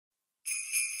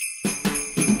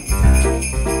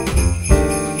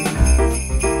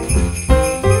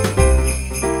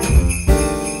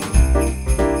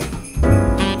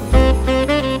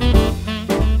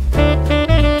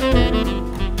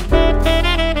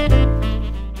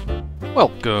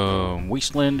Welcome,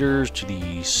 Wastelanders, to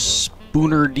the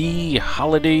Spooner D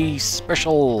Holiday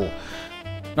Special.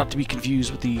 Not to be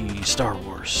confused with the Star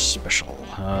Wars Special.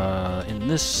 In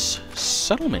this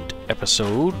settlement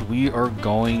episode, we are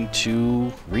going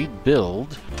to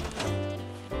rebuild.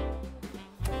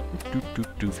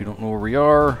 If you don't know where we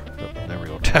are, oh, there we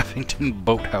go, Taffington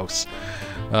Boathouse.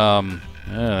 Yeah,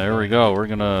 there we go. We're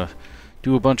gonna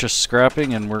do a bunch of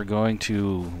scrapping, and we're going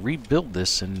to rebuild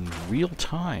this in real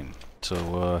time.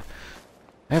 So,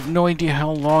 I have no idea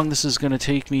how long this is going to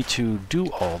take me to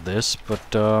do all this, but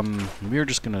we're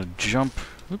just going to jump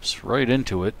right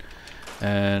into it,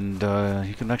 and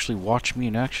you can actually watch me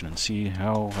in action and see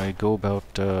how I go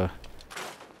about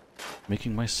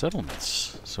making my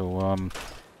settlements. So,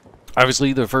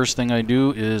 obviously the first thing I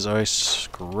do is I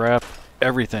scrap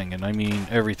everything, and I mean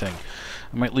everything.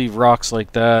 I might leave rocks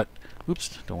like that.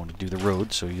 Oops, don't want to do the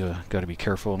road, so you got to be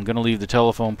careful. I'm going to leave the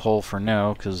telephone pole for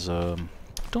now, because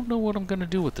don't know what I'm going to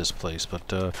do with this place,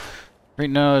 but right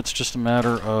now it's just a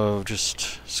matter of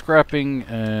just scrapping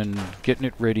and getting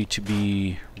it ready to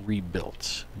be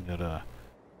rebuilt. We got a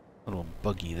little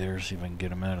buggy there, see if I can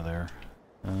get him out of there.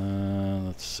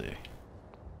 Let's see.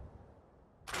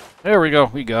 There we go,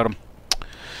 we got him.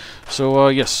 So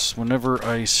yes, whenever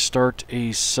I start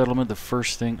a settlement, the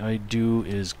first thing I do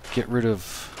is get rid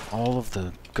of all of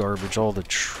the garbage, all the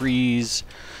trees,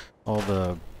 all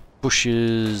the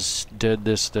bushes, dead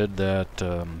this, dead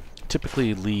that.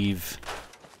 Typically leave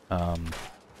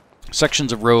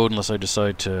sections of road unless I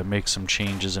decide to make some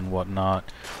changes and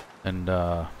whatnot, and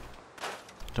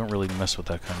don't really mess with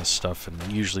that kind of stuff. And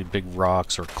usually big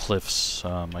rocks or cliffs,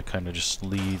 I kind of just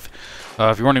leave.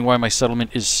 If you're wondering why my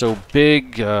settlement is so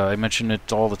big, I mention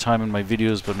it all the time in my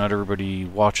videos, but not everybody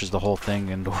watches the whole thing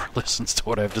and or listens to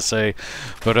what I have to say.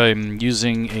 But I'm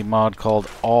using a mod called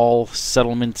All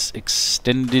Settlements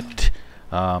Extended.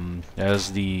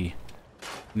 As the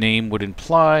name would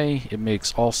imply, it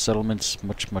makes all settlements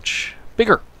much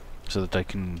bigger, so that I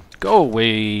can go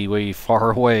way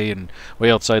far away and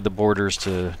way outside the borders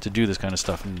to do this kind of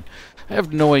stuff. And I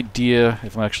have no idea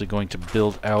if I'm actually going to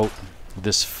build out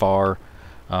this far,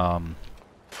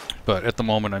 but at the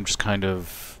moment I'm just kind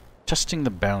of testing the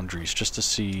boundaries just to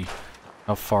see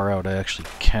how far out I actually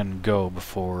can go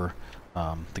before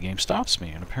the game stops me.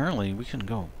 And apparently we can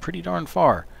go pretty darn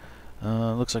far.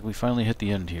 Looks like we finally hit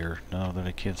the end here, now that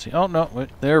I can't see. Oh no, wait,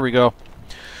 there we go.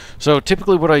 So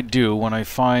typically what I do when I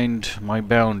find my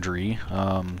boundary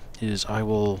is I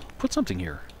will put something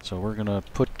here. So we're gonna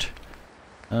put,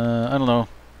 I don't know,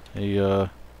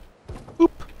 a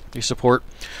support.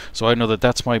 So I know that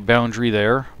that's my boundary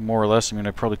there, more or less. I mean,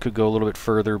 I probably could go a little bit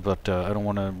further, but I don't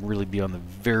want to really be on the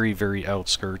very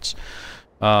outskirts.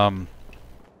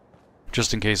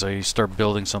 Just in case I start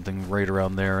building something right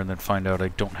around there and then find out I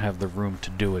don't have the room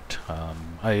to do it.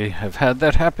 I have had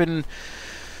that happen,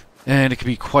 and it can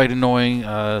be quite annoying.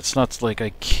 It's not like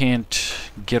I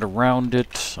can't get around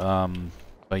it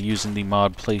by using the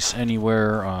mod Place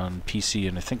Anywhere on PC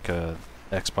and I think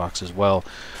Xbox as well.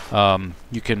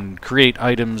 You can create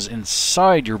items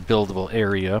inside your buildable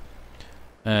area,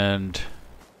 and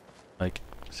like,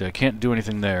 see, I can't do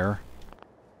anything there.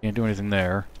 Can't do anything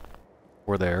there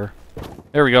or there.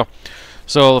 There we go.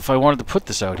 So if I wanted to put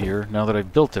this out here, now that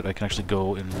I've built it, I can actually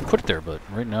go and put it there. But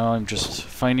right now I'm just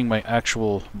finding my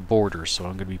actual border. So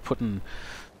I'm going to be putting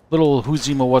little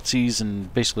whoozie-ma-wutsies in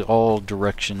basically all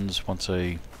directions once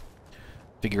I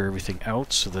figure everything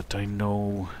out, so that I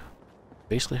know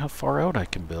basically how far out I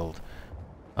can build.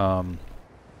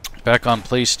 Back on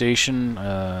PlayStation,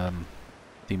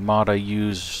 the mod I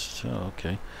used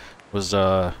was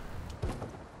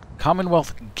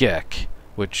Commonwealth Geck,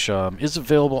 which is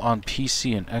available on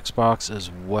PC and Xbox as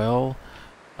well,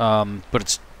 but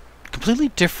it's completely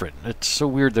different. It's so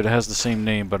weird that it has the same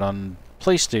name, but on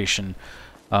PlayStation,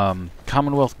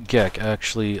 Commonwealth Geck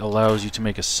actually allows you to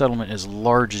make a settlement as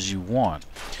large as you want.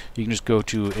 You can just go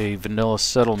to a vanilla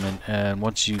settlement, and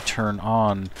once you turn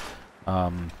on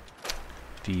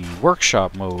the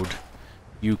workshop mode,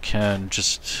 you can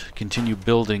just continue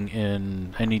building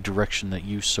in any direction that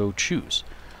you so choose.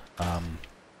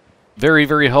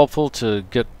 Very helpful to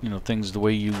get things the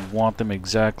way you want them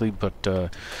exactly,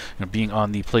 but being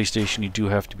on the PlayStation, you do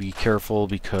have to be careful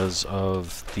because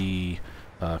of the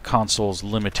console's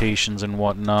limitations and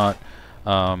whatnot.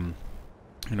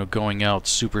 Going out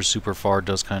super far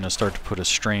does kind of start to put a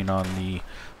strain on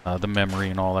the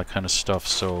memory and all that kind of stuff.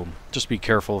 So just be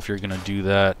careful if you're going to do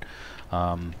that.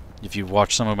 If you've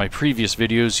watched some of my previous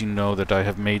videos, you know that I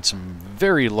have made some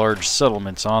very large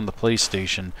settlements on the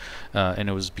PlayStation, and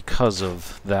it was because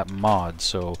of that mod.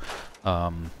 So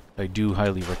I I do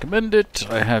highly recommend it.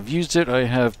 I have used it. I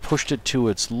have pushed it to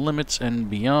its limits and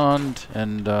beyond.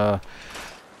 And,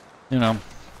 you know,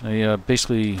 I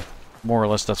basically, more or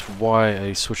less, that's why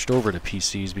I switched over to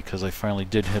PCs, because I finally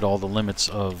did hit all the limits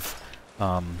of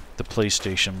the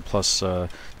PlayStation. Plus, there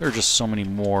are just so many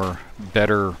more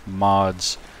better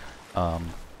mods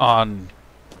on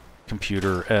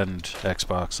computer and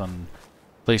Xbox. On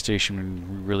PlayStation,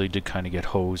 we really did kind of get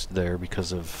hosed there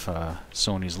because of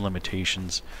Sony's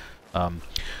limitations.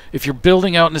 If you're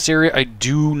building out in this area, I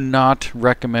do not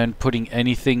recommend putting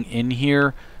anything in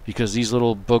here, because these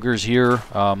little boogers here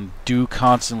do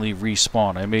constantly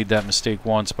respawn. I made that mistake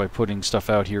once by putting stuff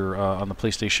out here on the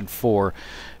PlayStation 4,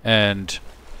 and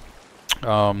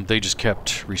they just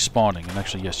kept respawning. And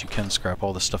actually, yes, you can scrap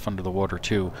all this stuff under the water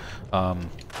too.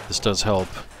 This does help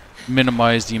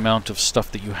minimize the amount of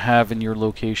stuff that you have in your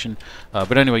location.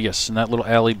 But anyway, yes, in that little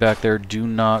alley back there, do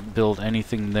not build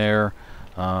anything there.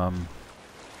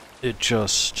 It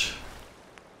just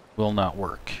will not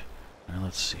work. And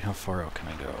let's see, how far out can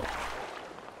I go?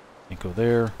 Can't go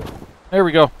there. There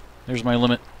we go. There's my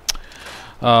limit.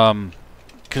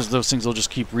 Because those things will just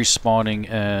keep respawning,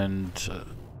 and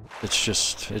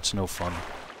it's no fun.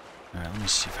 Alright, let me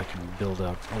see if I can build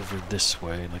out over this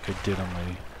way like I did on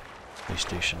my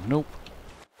PlayStation. Nope.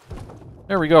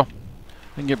 There we go.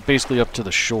 I can get basically up to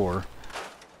the shore.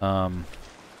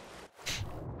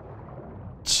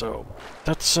 So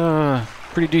that's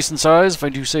pretty decent size, if I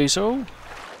do say so.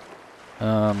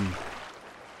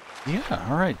 Yeah,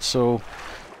 alright, so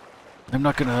I'm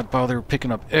not going to bother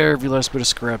picking up every last bit of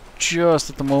scrap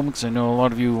just at the moment, because I know a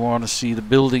lot of you want to see the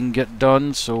building get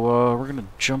done, so we're going to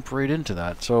jump right into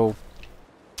that. So,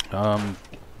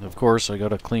 of course, I got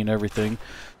to clean everything.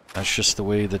 That's just the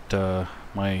way that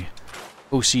my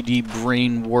OCD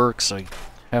brain works. I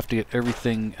have to get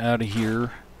everything out of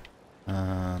here,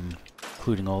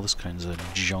 including all this kinds of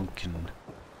junk and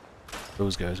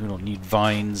those guys. We don't need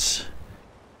vines.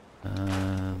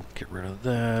 Get rid of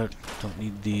that. Don't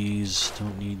need these.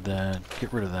 Don't need that.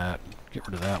 Get rid of that. Get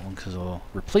rid of that one because I'll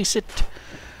replace it.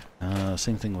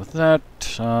 Same thing with that.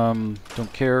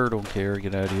 Don't care. Don't care.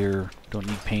 Get out of here. Don't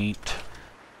need paint.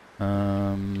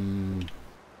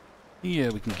 Yeah,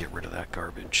 we can get rid of that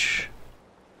garbage.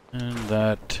 And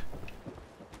that.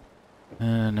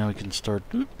 And now we can start.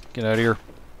 Get out of here.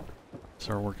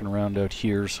 Start working around out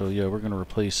here. So yeah, we're going to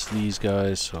replace these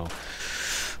guys. So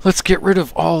let's get rid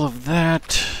of all of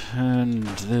that and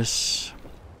this.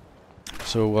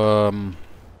 So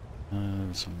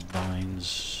some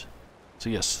vines. So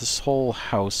yes, this whole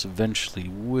house eventually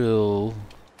will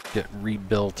get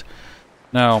rebuilt.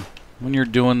 Now, when you're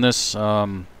doing this,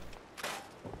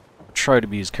 try to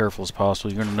be as careful as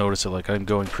possible. You're going to notice that like I'm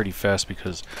going pretty fast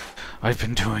because I've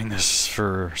been doing this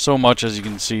for so much, as you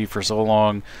can see, for so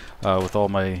long, with all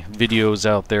my videos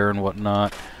out there and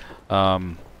whatnot.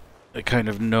 I kind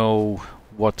of know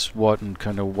what's what and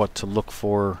kind of what to look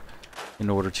for in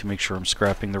order to make sure I'm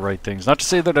scrapping the right things. Not to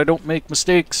say that I don't make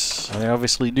mistakes. I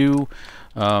obviously do.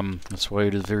 That's why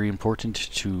it is very important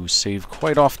to save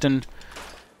quite often.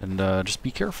 And just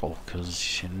be careful,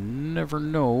 because you never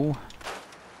know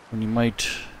when you might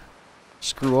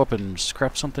screw up and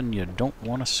scrap something you don't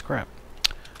want to scrap.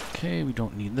 Okay, we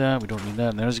don't need that, we don't need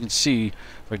that. And as you can see,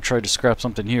 if I try to scrap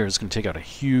something here, it's going to take out a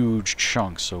huge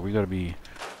chunk. So we got to be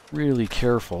really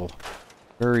careful,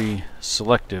 very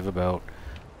selective about,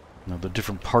 you know, the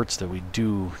different parts that we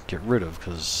do get rid of,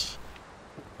 because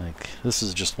like this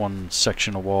is just one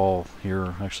section of wall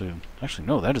here. Actually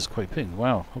no, that is quite big.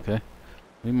 Wow, okay.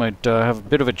 We might have a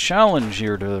bit of a challenge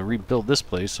here to rebuild this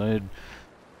place. I had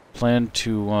planned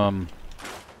to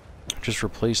just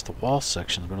replace the wall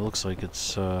sections, but it looks like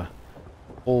it's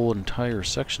whole entire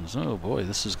sections. Oh boy,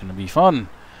 this is going to be fun.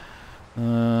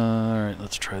 Alright,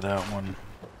 let's try that one.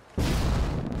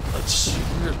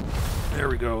 There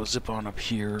we go, zip on up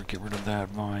here, get rid of that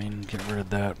vine, get rid of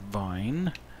that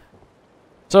vine.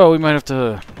 So we might have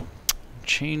to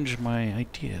change my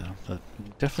idea, but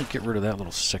definitely get rid of that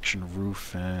little section of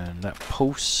roof and that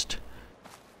post,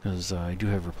 because I do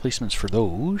have replacements for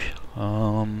those.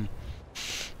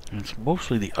 It's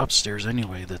mostly the upstairs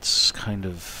anyway that's kind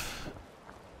of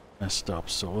messed up,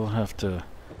 so we'll have to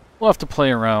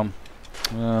play around.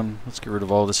 Let's get rid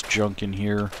of all this junk in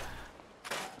here.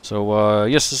 So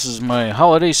yes, this is my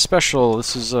holiday special.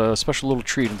 This is a special little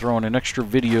treat. I'm throwing an extra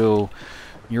video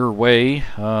your way.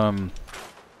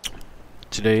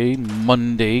 Today,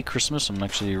 Monday, Christmas. I'm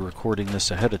actually recording this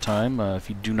ahead of time. If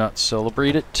you do not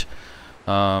celebrate it,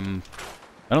 I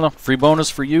don't know, free bonus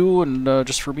for you and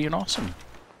just for being awesome.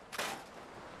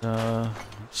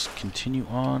 Let's continue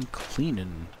on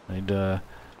cleaning. I'd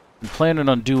I'm planning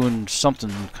on doing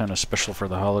something kind of special for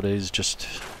the holidays, just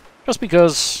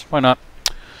because. Why not?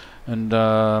 And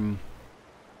oh,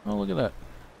 look at that.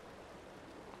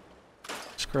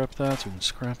 Scrap that. So we can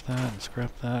scrap that and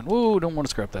scrap that. Whoa! Don't want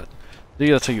to scrap that. See,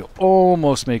 that's how you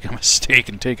almost make a mistake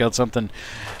and take out something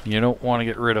you don't want to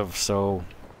get rid of. So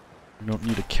we don't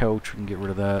need a couch. We can get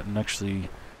rid of that, and actually,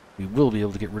 we will be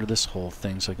able to get rid of this whole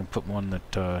thing, so I can put one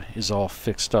that is all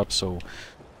fixed up. So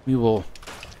we will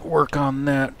work on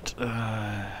that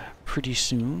pretty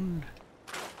soon.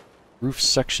 Roof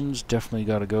sections definitely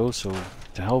got to go, so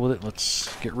to hell with it.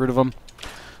 Let's get rid of them.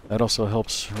 That also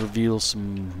helps reveal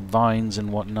some vines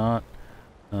and whatnot.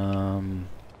 Yeah,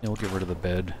 we'll get rid of the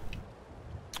bed.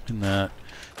 And that,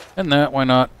 why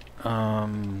not?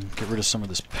 Get rid of some of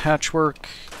this patchwork,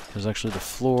 because actually the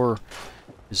floor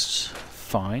is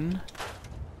fine.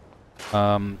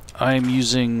 I'm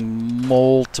using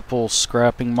multiple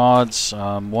scrapping mods,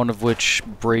 one of which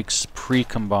breaks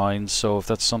pre-combined, so if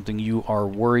that's something you are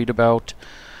worried about,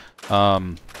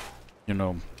 you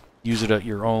know, use it at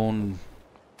your own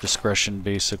discretion,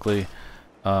 basically.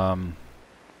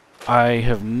 I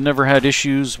have never had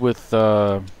issues with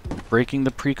breaking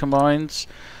the pre-combines.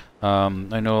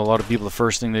 I know a lot of people, the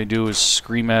first thing they do is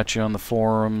scream at you on the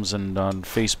forums and on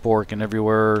Facebork and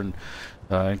everywhere, and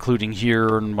including here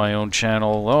on my own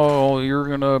channel. Oh, you're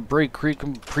gonna break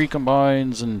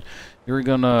pre-combines, and you're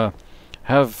gonna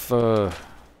have,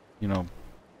 you know,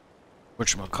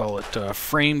 whatchamacallit,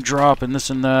 frame drop and this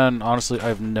and that. And honestly,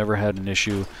 I've never had an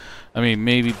issue. I mean,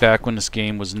 maybe back when this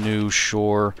game was new,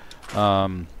 sure.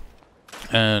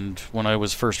 And when I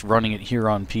was first running it here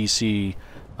on PC,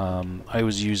 I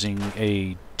was using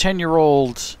a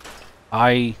 10-year-old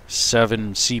i7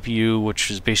 CPU, which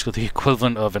is basically the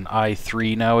equivalent of an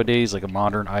i3 nowadays, like a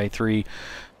modern i3.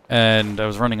 And I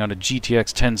was running on a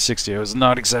GTX 1060. I was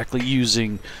not exactly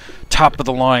using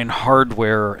top-of-the-line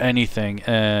hardware or anything,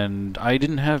 and I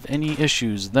didn't have any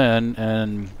issues then,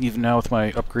 and even now with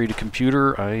my upgraded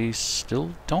computer, I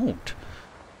still don't.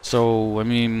 So, I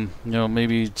mean, you know,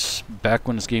 maybe it's back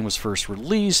when this game was first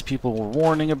released, people were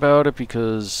warning about it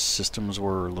because systems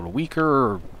were a little weaker,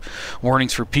 or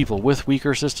warnings for people with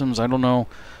weaker systems, I don't know.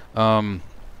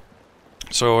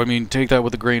 So, I mean, take that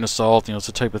with a grain of salt. You know, it's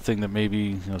the type of thing that maybe,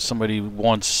 you know, somebody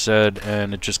once said,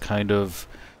 and it just kind of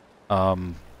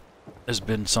has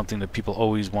been something that people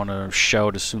always want to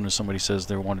shout as soon as somebody says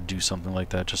they want to do something like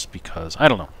that, just because. I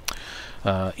don't know.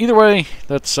 Either way,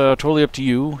 that's totally up to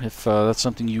you. If that's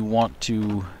something you want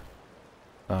to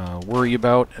worry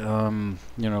about, you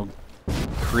know,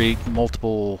 create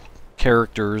multiple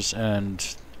characters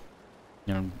and,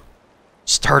 you know,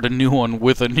 start a new one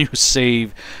with a new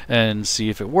save and see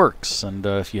if it works. And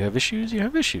if you have issues, you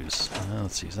have issues.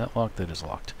 Let's see, is that locked? That is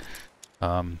locked.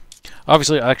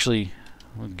 Obviously, actually,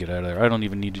 we'll get out of there. I don't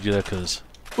even need to do that because,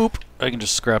 oop, I can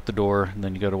just scrap the door, and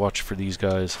then you got to watch for these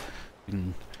guys. You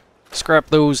can scrap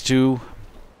those two,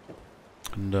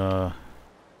 and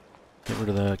get rid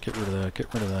of that, get rid of that,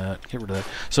 get rid of that, get rid of that.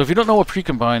 So if you don't know what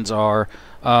pre-combines are,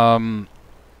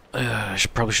 I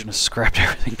probably shouldn't have scrapped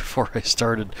everything before I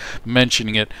started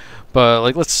mentioning it, but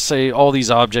like, let's say all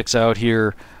these objects out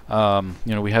here, you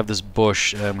know, we have this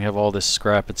bush and we have all this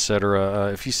scrap,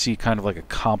 etc. If you see kind of like a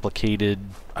complicated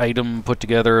item put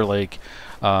together, like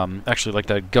actually like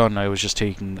that gun I was just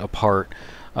taking apart,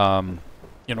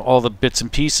 you know, all the bits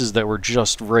and pieces that were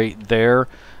just right there,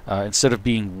 instead of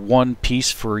being one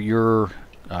piece for your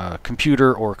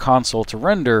computer or console to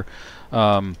render,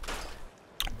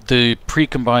 the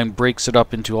pre-combine breaks it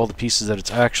up into all the pieces that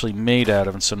it's actually made out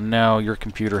of, and so now your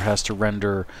computer has to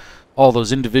render all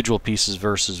those individual pieces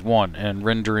versus one, and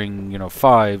rendering, you know,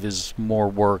 5 is more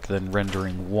work than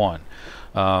rendering 1.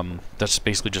 That's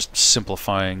basically just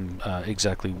simplifying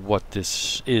exactly what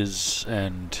this is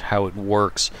and how it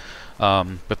works.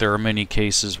 But there are many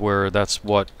cases where that's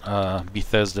what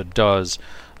Bethesda does.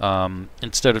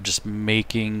 Instead of just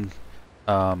making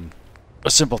a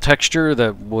simple texture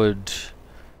that would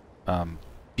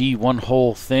be one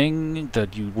whole thing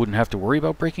that you wouldn't have to worry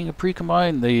about breaking a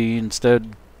pre-combine, they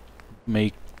instead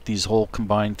make these whole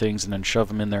combined things and then shove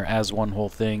them in there as one whole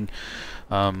thing.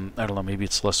 I don't know, maybe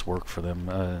it's less work for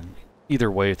them. Either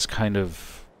way, it's kind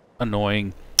of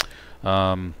annoying.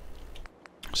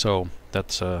 So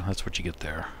that's what you get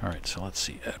there. Alright, so let's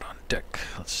see, add on deck.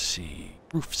 Let's see,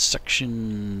 roof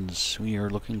sections. We are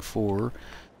looking for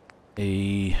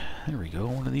a, there we go,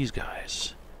 one of these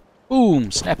guys.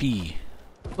 Boom, snappy.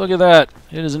 Look at that,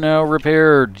 it is now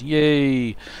repaired.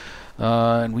 Yay.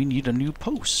 And we need a new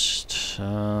post. So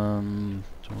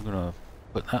we're gonna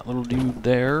put that little dude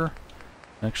there.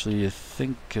 Actually, I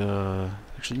think,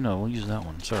 actually no, we'll use that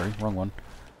one. Sorry, wrong one.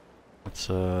 Let's,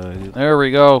 there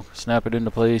we go. Snap it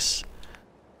into place.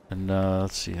 And,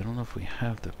 let's see. I don't know if we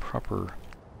have the proper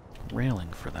railing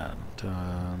for that.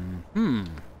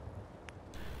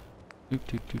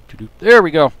 There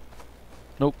we go.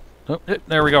 Nope. Oh,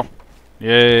 there we go.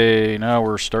 Yay. Now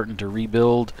we're starting to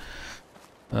rebuild.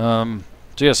 So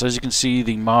yes, as you can see,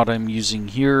 the mod I'm using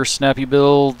here, Snappy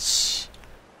Builds,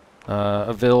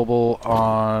 available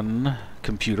on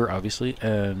computer, obviously,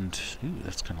 and ooh,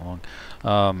 that's kind of long.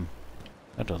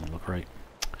 That doesn't look right.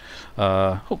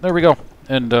 Oh, there we go.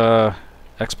 And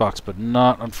Xbox, but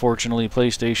not, unfortunately,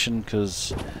 PlayStation,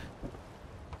 because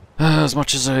as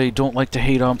much as I don't like to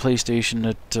hate on PlayStation,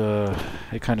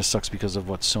 it kind of sucks because of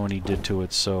what Sony did to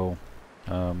it. So,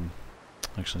 actually,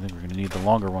 I think we're going to need the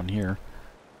longer one here.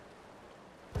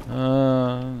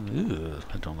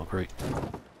 That don't look right.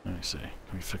 Let me see.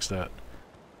 Let me fix that.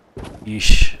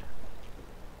 Yeesh.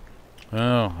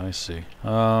 Oh, I see.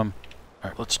 Alright,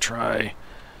 let's try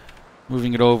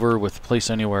moving it over with Place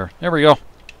Anywhere. There we go.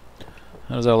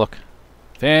 How does that look?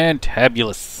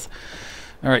 Fantabulous.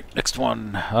 Alright, next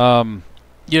one.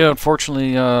 Yeah,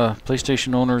 unfortunately,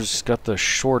 PlayStation owners got the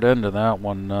short end of that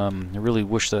one. I really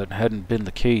wish that hadn't been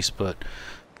the case, but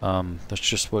that's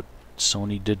just what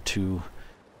Sony did to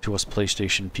us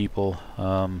PlayStation people.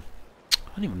 I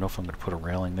don't even know if I'm going to put a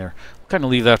railing there. I'll kind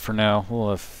of leave that for now.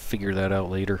 We'll figure that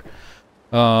out later.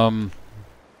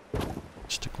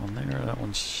 Stick one there. That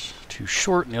one's too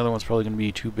short, and the other one's probably going to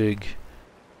be too big.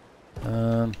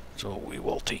 So we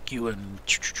will take you and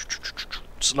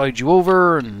slide you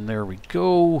over, and there we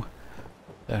go.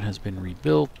 That has been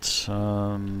rebuilt.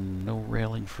 No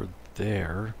railing for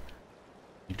there.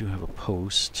 We do have a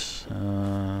post.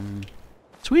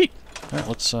 Sweet! Alright,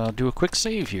 let's do a quick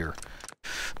save here.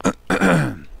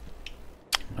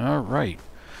 Alright.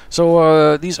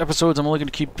 So, these episodes I'm only going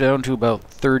to keep down to about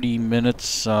 30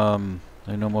 minutes.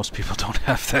 I know most people don't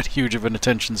have that huge of an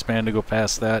attention span to go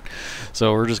past that.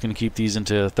 So we're just going to keep these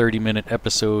into 30-minute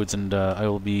episodes, and I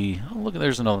will be... Oh, look,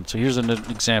 there's another one. So here's an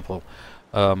example.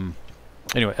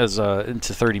 Anyway, as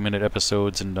into 30-minute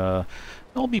episodes, and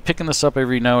I'll be picking this up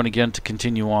every now and again to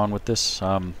continue on with this.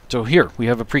 So here, we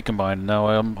have a pre-combine. Now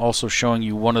I'm also showing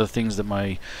you one of the things that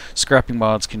my scrapping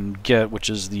mods can get, which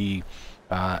is the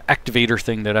activator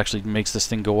thing that actually makes this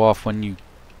thing go off when you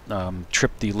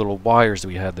trip the little wires that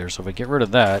we had there. So if I get rid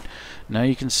of that, now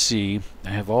you can see I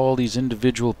have all these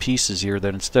individual pieces here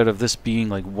that instead of this being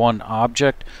like one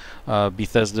object,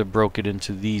 Bethesda broke it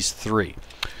into these three.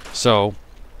 So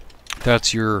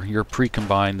that's your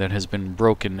pre-combine that has been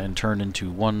broken and turned into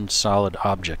one solid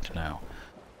object now.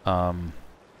 Don't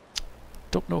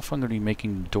know if I'm going to be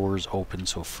making doors open,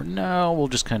 so for now we'll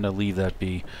just kind of leave that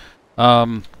be.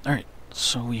 Alright,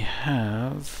 so we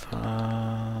have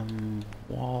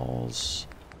walls.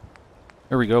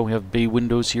 There we go, we have bay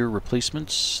windows here,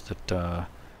 replacements that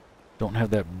don't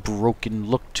have that broken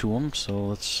look to them, so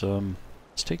let's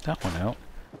take that one out.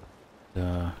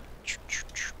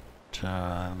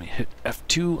 Let me hit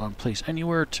F2 on Place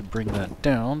Anywhere to bring that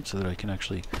down so that I can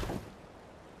actually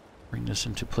bring this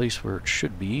into place where it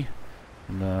should be.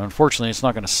 And unfortunately it's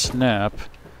not going to snap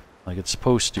like it's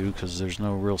supposed to because there's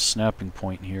no real snapping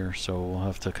point here, so we'll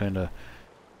have to kind of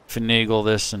finagle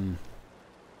this and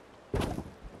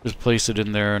just place it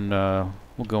in there, and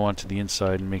we'll go on to the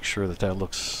inside and make sure that that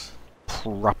looks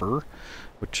proper,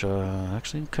 which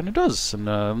actually kind of does. And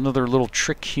another little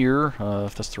trick here,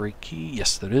 if that's the right key,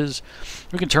 yes that is,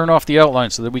 we can turn off the outline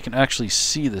so that we can actually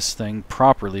see this thing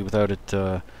properly without it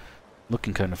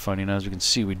looking kind of funny. Now as you can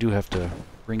see, we do have to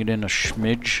bring it in a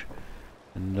smidge,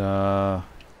 and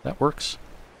that works.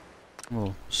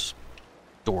 We'll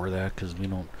store that because we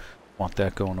don't want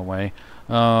that going away.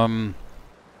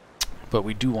 But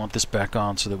we do want this back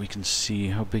on so that we can see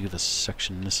how big of a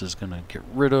section this is going to get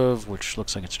rid of, which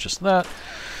looks like it's just that.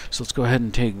 So let's go ahead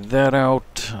and take that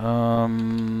out. I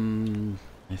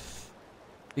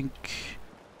think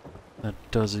that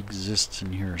does exist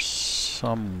in here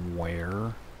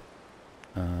somewhere.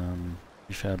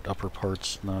 Prefabbed upper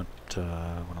parts, not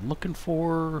what I'm looking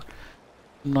for.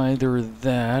 Neither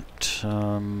that.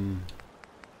 Might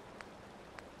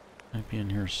be in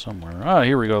here somewhere. Ah,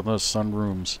 here we go, those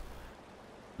sunrooms.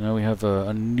 Now we have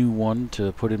a new one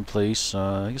to put in place.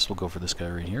 I guess we'll go for this guy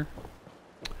right here.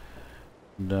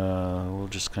 And we'll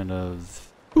just kind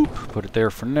of put it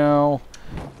there for now.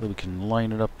 So we can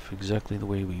line it up exactly the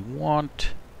way we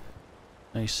want.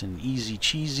 Nice and easy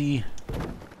cheesy.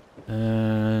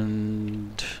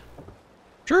 And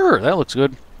sure, that looks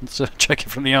good. Let's check it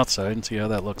from the outside and see how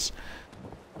that looks.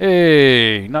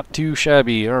 Hey, not too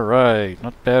shabby. Alright,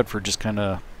 not bad for just kind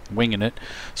of winging it.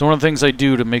 So one of the things I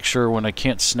do to make sure when I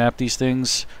can't snap these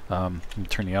things, let me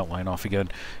turn the outline off again,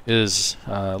 is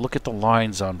look at the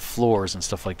lines on floors and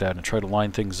stuff like that and try to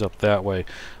line things up that way.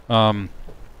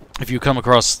 If you come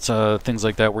across things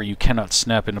like that where you cannot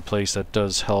snap into place, that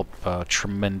does help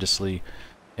tremendously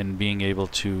in being able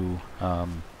to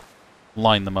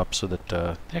line them up so that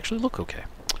they actually look okay.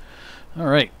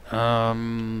 Alright,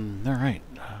 alright.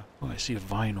 Oh, I see a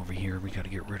vine over here we gotta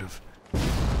get rid of.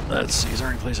 Let's see, is there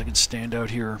any place I can stand out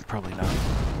here? Probably not.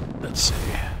 Let's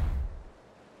see.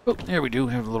 Oh, there we do.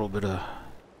 We have a little bit of...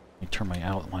 Let me turn my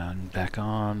outline back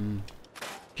on.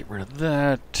 Get rid of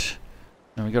that.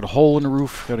 Now we got a hole in the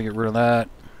roof. Gotta get rid of that.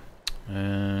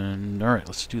 And alright,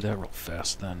 let's do that real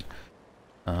fast then.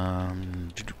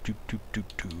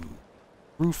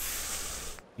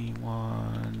 Roof. We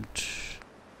want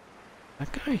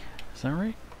that guy. Is that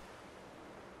right?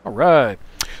 Alright.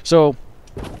 So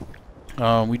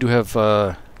we do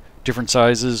have different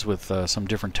sizes with some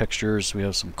different textures. We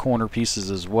have some corner pieces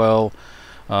as well.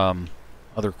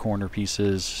 Other corner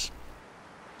pieces.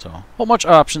 So a whole bunch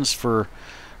of options for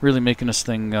really making this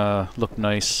thing look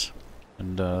nice.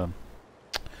 And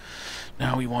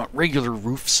now we want regular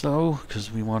roofs though,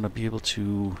 because we want to be able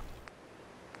to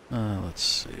let's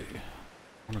see.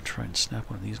 I want to try and snap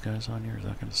one of these guys on here. Is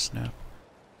that going to snap?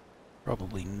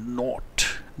 Probably not.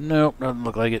 Nope, doesn't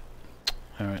look like it.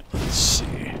 Alright, let's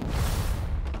see.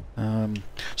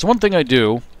 So one thing I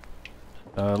do,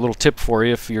 a little tip for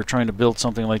you if you're trying to build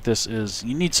something like this, is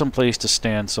you need some place to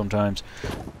stand sometimes.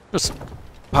 Just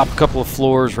pop a couple of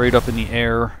floors right up in the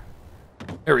air.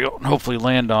 There we go, and hopefully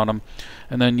land on them.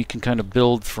 And then you can kind of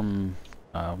build from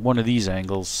one of these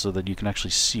angles so that you can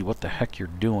actually see what the heck you're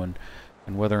doing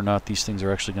and whether or not these things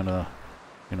are actually going to,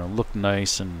 you know, look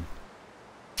nice. And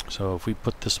so if we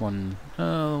put this one,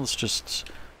 let's just...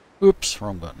 Oops,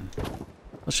 wrong button.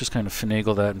 Let's just kind of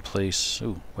finagle that in place.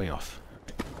 Ooh, way off.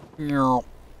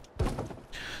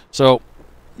 So,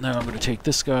 now I'm going to take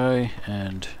this guy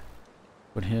and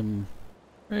put him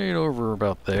right over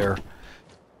about there.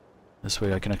 This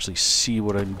way I can actually see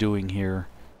what I'm doing here.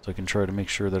 So I can try to make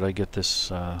sure that I get this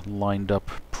lined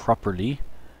up properly.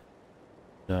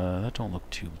 That don't look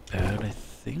too bad, I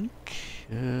think.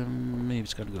 Maybe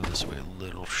it's got to go this way a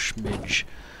little smidge.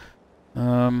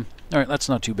 Alright, that's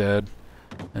not too bad.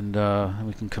 And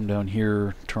we can come down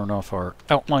here, turn off our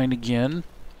outline again.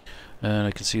 And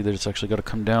I can see that it's actually got to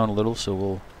come down a little, so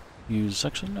we'll use...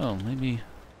 Actually, no, maybe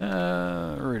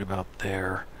right about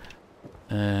there.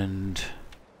 And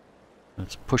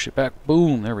let's push it back.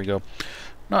 Boom, there we go.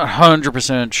 Not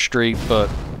 100% straight, but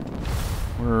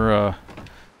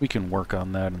we can work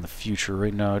on that in the future.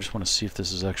 Right now, I just want to see if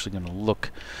this is actually going to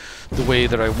look the way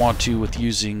that I want to with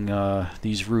using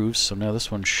these roofs. So now this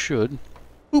one should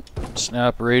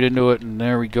snap right into it, and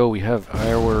there we go. We have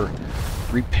our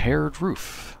repaired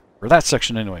roof. For that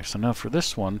section anyway. So now for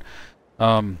this one,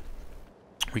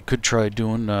 we could try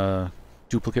doing a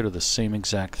duplicate of the same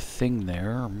exact thing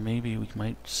there. Or maybe we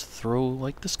might throw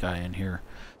like this guy in here.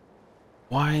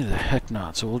 Why the heck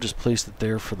not? So we'll just place it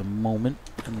there for the moment,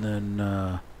 and then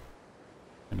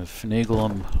kind of finagle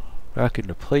them back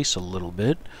into place a little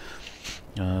bit.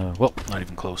 Well, not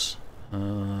even close.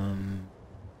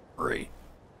 Right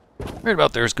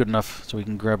about there is good enough, so we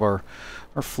can grab our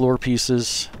floor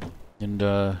pieces and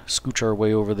scooch our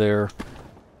way over there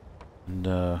and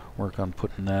work on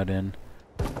putting that in.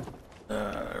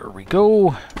 There we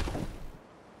go.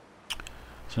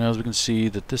 So now as we can see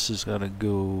that this has got to go...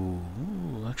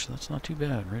 Ooh, actually that's not too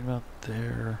bad. Right about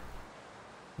there.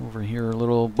 Over here a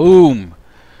little. Boom!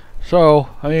 So,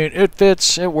 I mean, it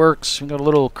fits, it works. We've got a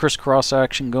little crisscross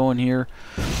action going here.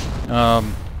 Not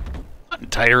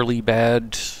entirely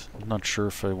bad. I'm not sure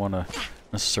if I want to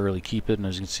necessarily keep it. And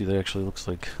as you can see, that actually looks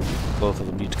like both of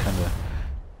them need to kind of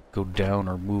go down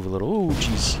or move a little. Oh,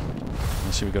 jeez.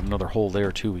 You see we got another hole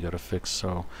there, too, we got to fix.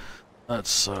 So,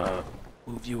 let's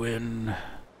move you in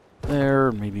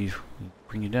there. Maybe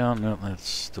bring you down. No, that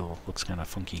still looks kind of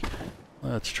funky.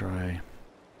 Let's try...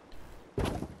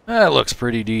 That looks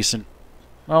pretty decent.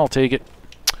 I'll take it.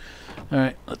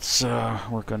 Alright, let's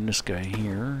work on this guy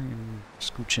here. And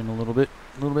scooch in a little bit.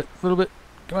 Come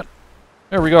on.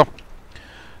 There we go.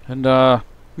 And,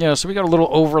 yeah, so we got a little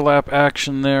overlap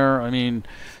action there. I mean,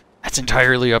 that's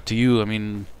entirely up to you. I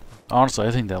mean, honestly,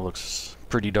 I think that looks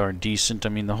pretty darn decent. I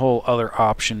mean, the whole other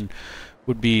option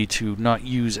would be to not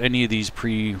use any of these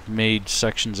pre-made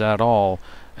sections at all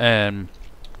and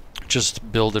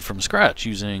just build it from scratch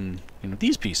using, you know,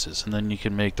 these pieces, and then you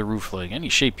can make the roof like any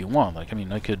shape you want. Like, I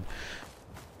mean, I could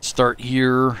start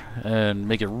here and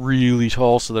make it really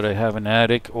tall so that I have an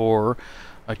attic, or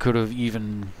I could have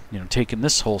even, you know, taken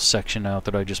this whole section out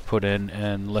that I just put in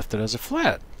and left it as a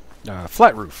flat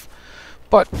roof.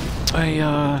 But I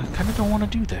kind of don't want to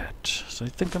do that, so I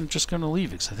think I'm just going to leave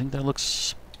it, because I think that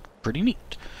looks pretty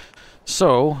neat.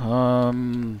 So,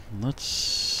 let's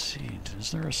see,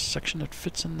 is there a section that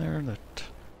fits in there that,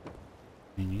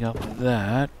 I mean, you got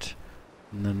that,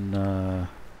 and then, I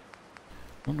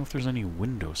don't know if there's any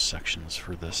window sections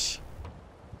for this.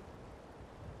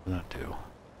 What does that do?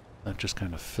 That just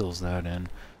kind of fills that in.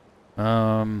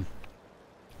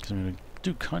 'Cause I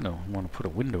do kind of want to put a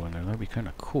window in there. That'd be kind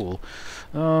of cool.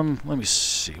 Let me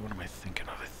see. What am I thinking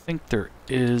of? I think there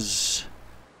is...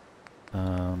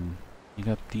 you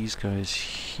got these guys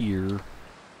here,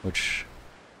 which...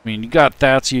 I mean, you got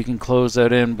that, so you can close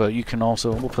that in, but you can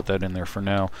also... We'll put that in there for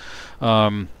now.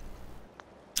 I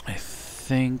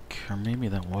think... Or maybe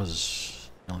that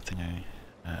was the only thing I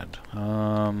had.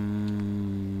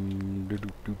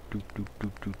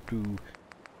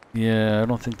 Yeah, I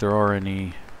don't think there are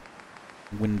any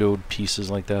windowed pieces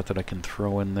like that that I can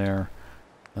throw in there.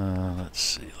 Let's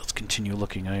see. Let's continue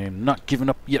looking. I am not giving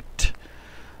up yet.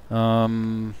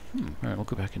 Alright, we'll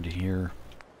go back into here.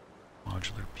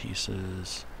 Modular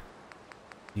pieces.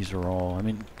 These are all, I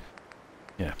mean,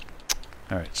 yeah.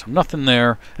 Alright, so nothing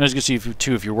there. And as you can see,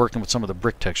 if you're working with some of the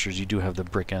brick textures, you do have the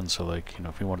brick end, so like, you know,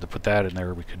 if we wanted to put that in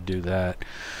there, we could do that.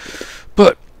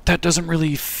 But that doesn't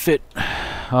really fit. We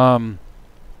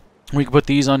could put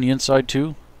these on the inside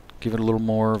too. Give it a little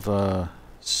more of a,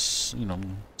 you know,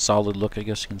 solid look, I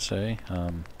guess you can say.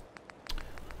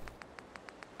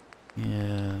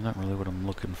 Yeah, not really what I'm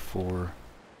looking for.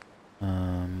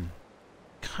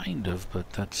 Kind of,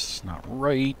 but that's not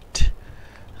right.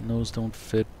 And those don't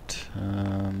fit.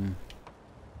 Oh,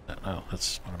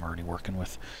 that's what I'm already working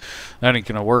with. That ain't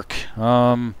gonna work.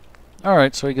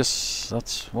 Alright, so I guess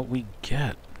that's what we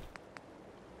get.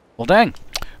 Well, dang.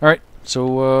 Alright,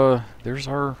 so there's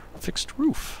our fixed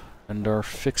roof and our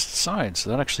fixed sides.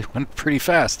 So that actually went pretty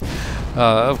fast.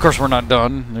 Of course, we're not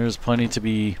done. There's plenty to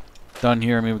be done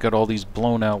here. I mean, we've got all these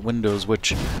blown out windows,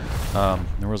 which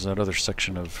there was that other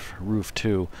section of roof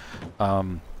too.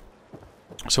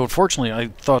 So unfortunately, I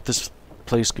thought this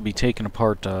place could be taken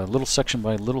apart little section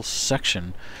by little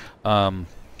section, kind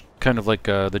of like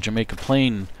the Jamaica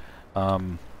Plain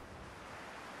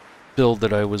build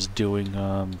that I was doing.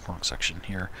 Wrong section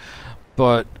here.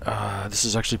 But this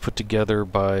is actually put together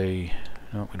by...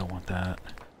 No, we don't want that.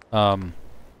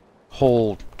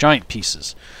 Whole giant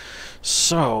pieces.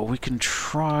 So we can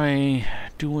try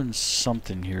doing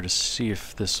something here to see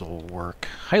if this will work.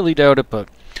 Highly doubt it, but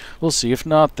we'll see. If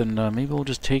not, then maybe we'll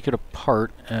just take it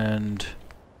apart and...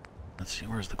 Let's see,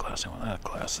 where's the glass? I want that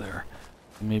glass there.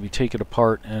 Maybe take it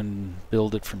apart and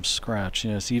build it from scratch.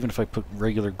 Yes, even if I put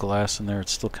regular glass in there,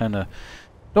 it's still kind of...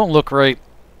 don't look right.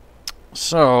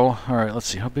 So, alright, let's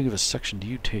see. How big of a section do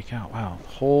you take out? Wow,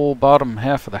 whole bottom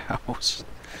half of the house.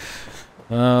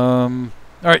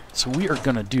 Alright, so we are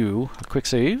going to do a quick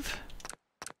save.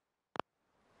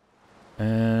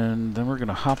 And then we're going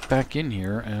to hop back in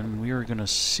here, and we are going to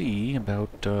see about...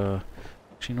 actually,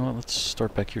 you know what? Let's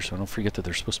start back here so I don't forget that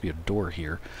there's supposed to be a door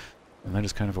here. And that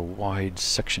is kind of a wide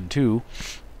section, too.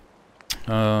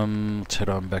 Let's head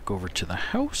on back over to the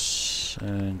house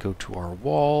and go to our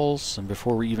walls. And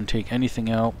before we even take anything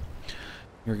out,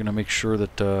 you're going to make sure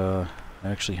that I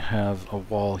actually have a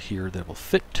wall here that will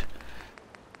fit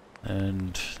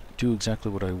and do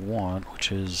exactly what I want,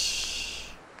 which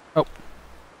is... Oh!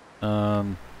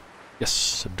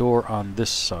 Yes, a door on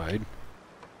this side.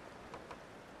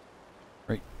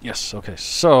 Right, yes, okay,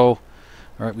 so...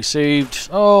 Alright, we saved...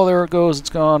 Oh, there it goes, it's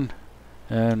gone.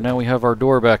 And now we have our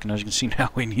door back, and as you can see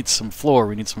now we need some floor,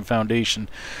 we need some foundation.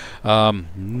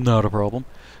 Not a problem.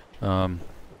 Oh,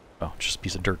 just a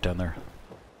piece of dirt down there.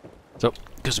 So,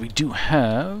 because we do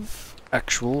have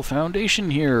actual foundation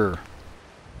here.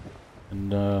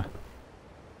 And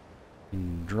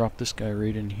can drop this guy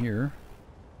right in here.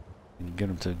 And get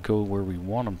him to go where we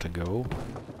want him to go.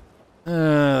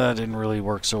 That didn't really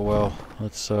work so well.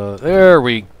 Let's, there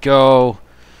we go.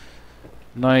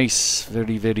 Nice,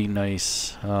 very, very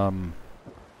nice. Oh,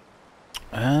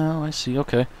 I see,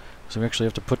 okay. So we actually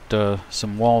have to put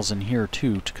some walls in here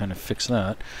too to kind of fix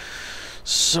that.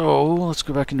 So, let's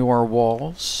go back into our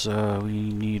walls.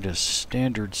 We need a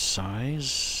standard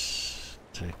size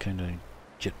to kind of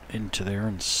get into there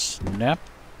and snap.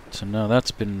 So now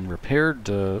that's been repaired.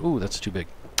 Ooh, that's too big.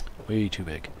 Way too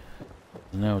big.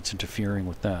 Now it's interfering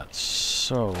with that.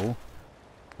 So,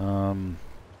 let's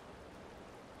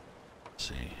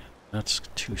see. That's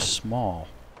too small.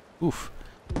 Oof.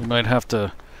 We might have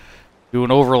to do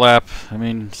an overlap. I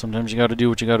mean, sometimes you gotta do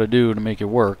what you gotta do to make it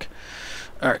work.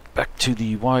 Alright, back to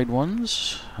the wide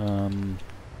ones.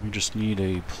 We just need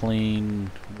a plain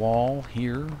wall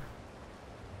here.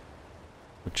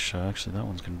 Which, actually, that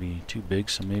one's going to be too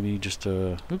big, so maybe just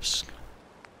a, oops,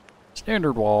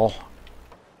 standard wall.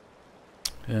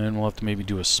 And we'll have to maybe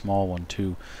do a small one,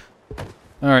 too.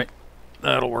 Alright,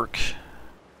 that'll work.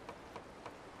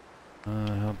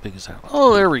 How big is that?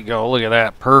 Oh, there we go. Look at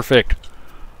that. Perfect.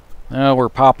 Now we're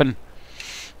popping.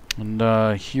 And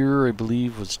here, I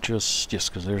believe, was just, yes,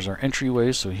 because there's our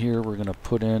entryway. So here we're going to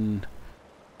put in,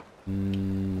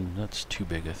 that's too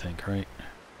big, I think, right?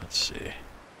 Let's see.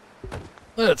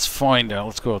 Let's find out.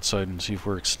 Let's go outside and see if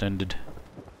we're extended.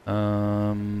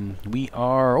 We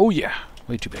are, oh yeah,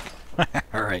 way too big.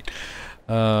 Alright.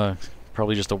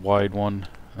 Probably just a wide one.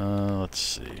 Let's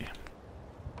see.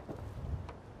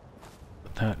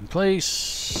 Put that in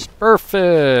place.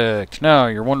 Perfect! Now,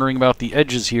 you're wondering about the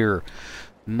edges here.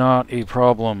 Not a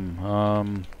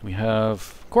problem. We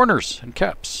have corners and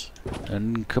caps.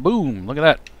 And kaboom! Look at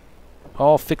that.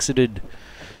 All fixated.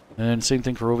 And same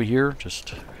thing for over here.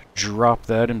 Just drop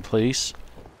that in place.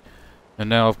 And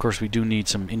now, of course, we do need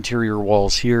some interior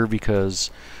walls here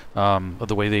because of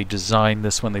the way they designed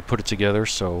this when they put it together.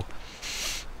 So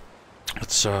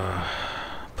let's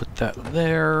put that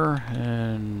there.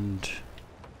 And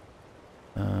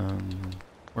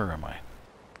where am I?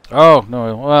 Oh,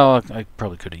 no, well, I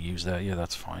probably could have used that. Yeah,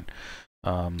 that's fine.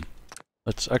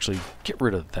 Let's actually get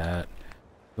rid of that.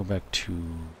 Go back to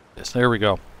this. There we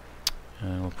go.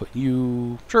 And we'll put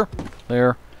you, sure,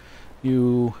 there.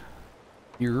 You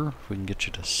here, if we can get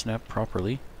you to snap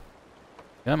properly.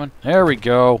 Come on. There we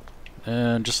go.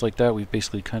 And just like that, we've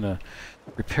basically kind of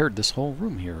repaired this whole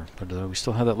room here. But we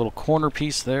still have that little corner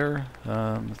piece there.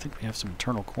 I think we have some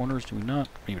internal corners, do we not?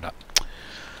 Maybe not.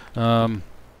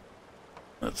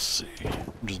 Let's see.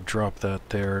 Just drop that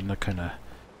there, and that kind of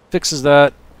fixes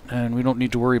that. And we don't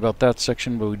need to worry about that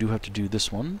section, but we do have to do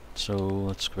this one. So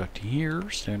let's go back to here.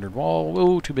 Standard wall.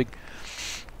 Whoa, too big.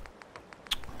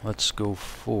 Let's go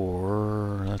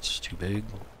for... that's too big.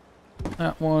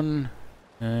 That one.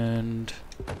 And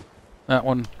that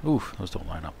one. Ooh, those don't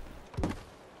line up.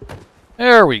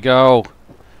 There we go.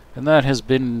 And that has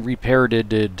been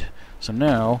repaired. So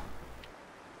now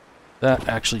that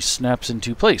actually snaps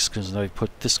into place because I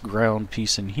put this ground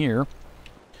piece in here.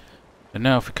 And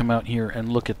now if we come out here and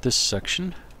look at this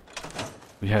section,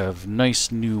 we have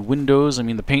nice new windows. I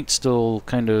mean, the paint's still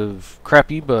kind of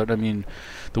crappy, but I mean,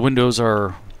 the windows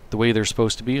are the way they're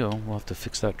supposed to be. Oh, we'll have to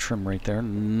fix that trim right there.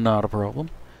 Not a problem.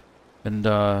 And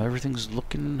everything's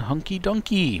looking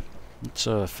hunky-dunky. Let's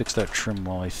fix that trim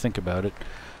while I think about it.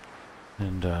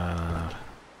 And,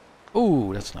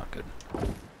 oh, that's not good.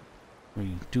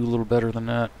 We do a little better than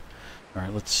that.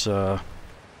 Alright, let's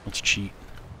cheat.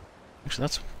 Actually,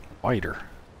 that's wider.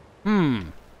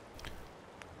 Oh,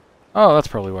 that's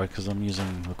probably why, because I'm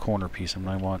using the corner piece and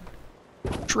I want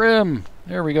trim.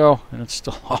 There we go. And it's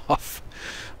still off.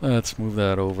 Let's move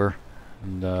that over.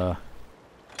 And,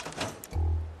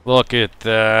 look at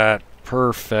that.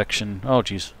 Perfection. Oh,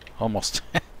 geez. Almost.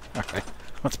 Alright.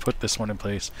 Let's put this one in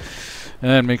place.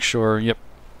 And make sure, yep,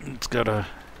 it's got a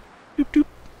doop doop.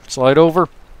 Slide over.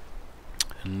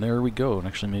 And there we go. And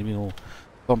actually, maybe we'll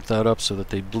bump that up so that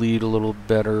they bleed a little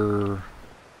better.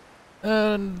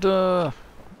 And,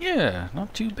 yeah,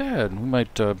 not too bad. We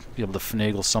might be able to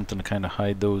finagle something to kind of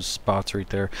hide those spots right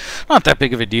there. Not that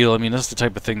big of a deal. I mean, that's the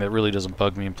type of thing that really doesn't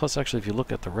bug me. And plus, actually, if you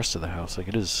look at the rest of the house, like,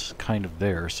 it is kind of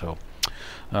there. So,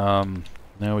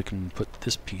 now we can put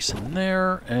this piece in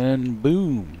there, and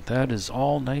boom. That is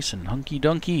all nice and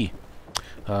hunky-dunky.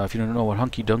 If you don't know what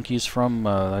Hunky Dunky is from,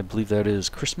 I believe that is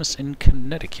Christmas in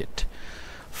Connecticut.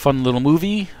 Fun little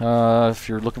movie. If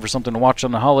you're looking for something to watch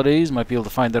on the holidays, you might be able to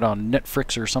find that on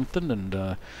Netflix or something.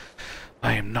 And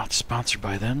I am not sponsored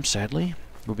by them, sadly.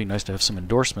 It would be nice to have some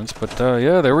endorsements. But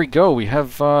yeah, there we go. We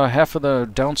have half of the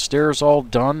downstairs all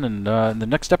done. And in the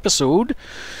next episode,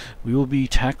 we will be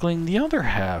tackling the other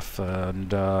half.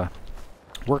 And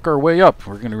work our way up.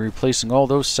 We're going to be replacing all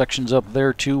those sections up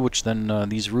there too, which then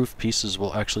these roof pieces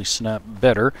will actually snap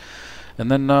better. And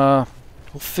then we'll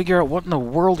figure out what in the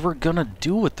world we're going to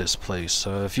do with this place.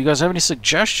 If you guys have any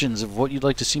suggestions of what you'd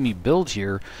like to see me build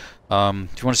here, if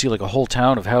you want to see like a whole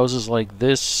town of houses like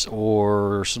this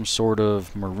or some sort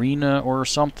of marina or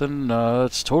something,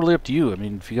 it's totally up to you. I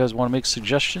mean, if you guys want to make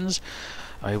suggestions,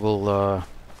 I will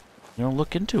you know,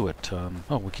 look into it.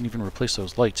 Oh, we can even replace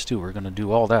those lights too. We're going to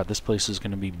do all that. This place is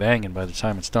going to be banging by the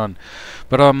time it's done.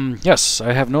 But yes,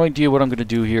 I have no idea what I'm going to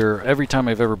do here. Every time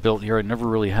I've ever built here, I never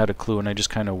really had a clue, and I just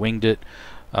kind of winged it.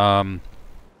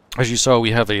 As you saw,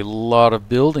 we have a lot of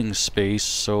building space,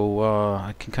 so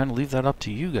I can kind of leave that up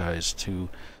to you guys to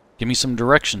give me some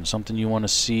direction, something you want to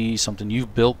see, something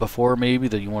you've built before maybe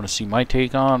that you want to see my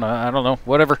take on. I don't know,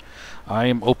 whatever. I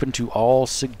am open to all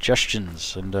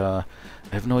suggestions, and I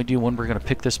have no idea when we're going to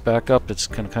pick this back up. It's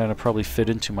going to kind of probably fit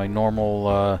into my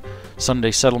normal Sunday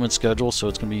settlement schedule, so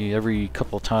it's going to be every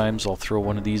couple of times I'll throw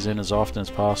one of these in as often as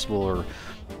possible, or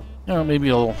you know, maybe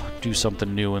I'll do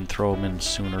something new and throw them in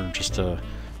sooner just to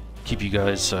keep you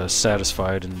guys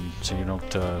satisfied, and so you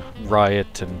don't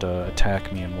riot and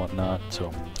attack me and whatnot.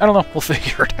 So I don't know, we'll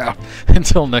figure it out.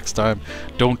 Until next time,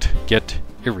 don't get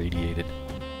irradiated.